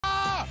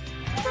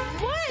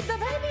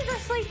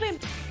me.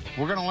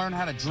 We're gonna learn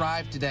how to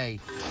drive today.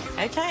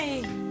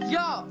 Okay.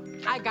 Yo,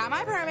 I got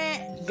my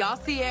permit. Y'all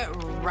see it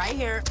right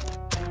here.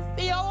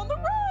 See y'all on the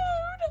road.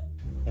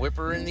 Whip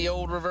her in the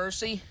old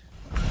reversey.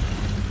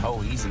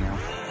 Oh, easy now.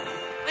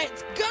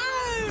 Let's go!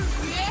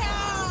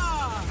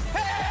 Yeah!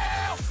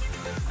 Help!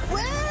 Woo!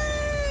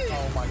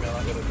 Oh my God,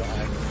 I'm gonna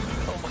die.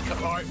 Oh my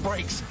God, all right,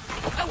 brakes.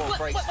 Whoa,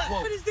 brakes,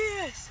 whoa. What is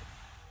this?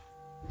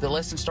 The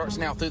lesson starts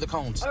now through the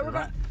cones. Oh, we're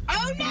going.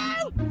 Oh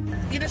no!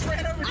 You just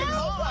ran over the cone.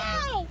 Oh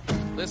wow!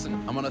 Listen,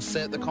 I'm gonna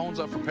set the cones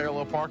up for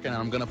parallel parking, and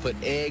I'm gonna put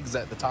eggs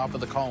at the top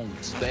of the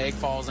cones. The egg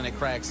falls and it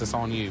cracks, it's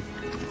on you.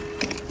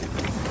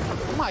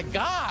 Oh my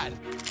God!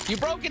 You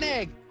broke an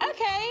egg!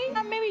 Okay,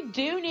 I maybe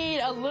do need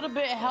a little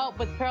bit of help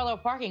with parallel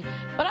parking,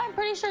 but I'm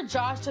pretty sure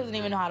Josh doesn't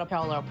even know how to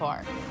parallel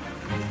park.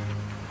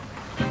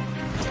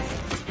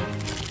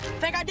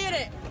 Think I did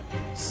it.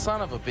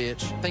 Son of a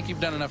bitch. Think you've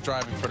done enough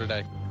driving for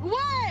today.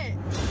 What?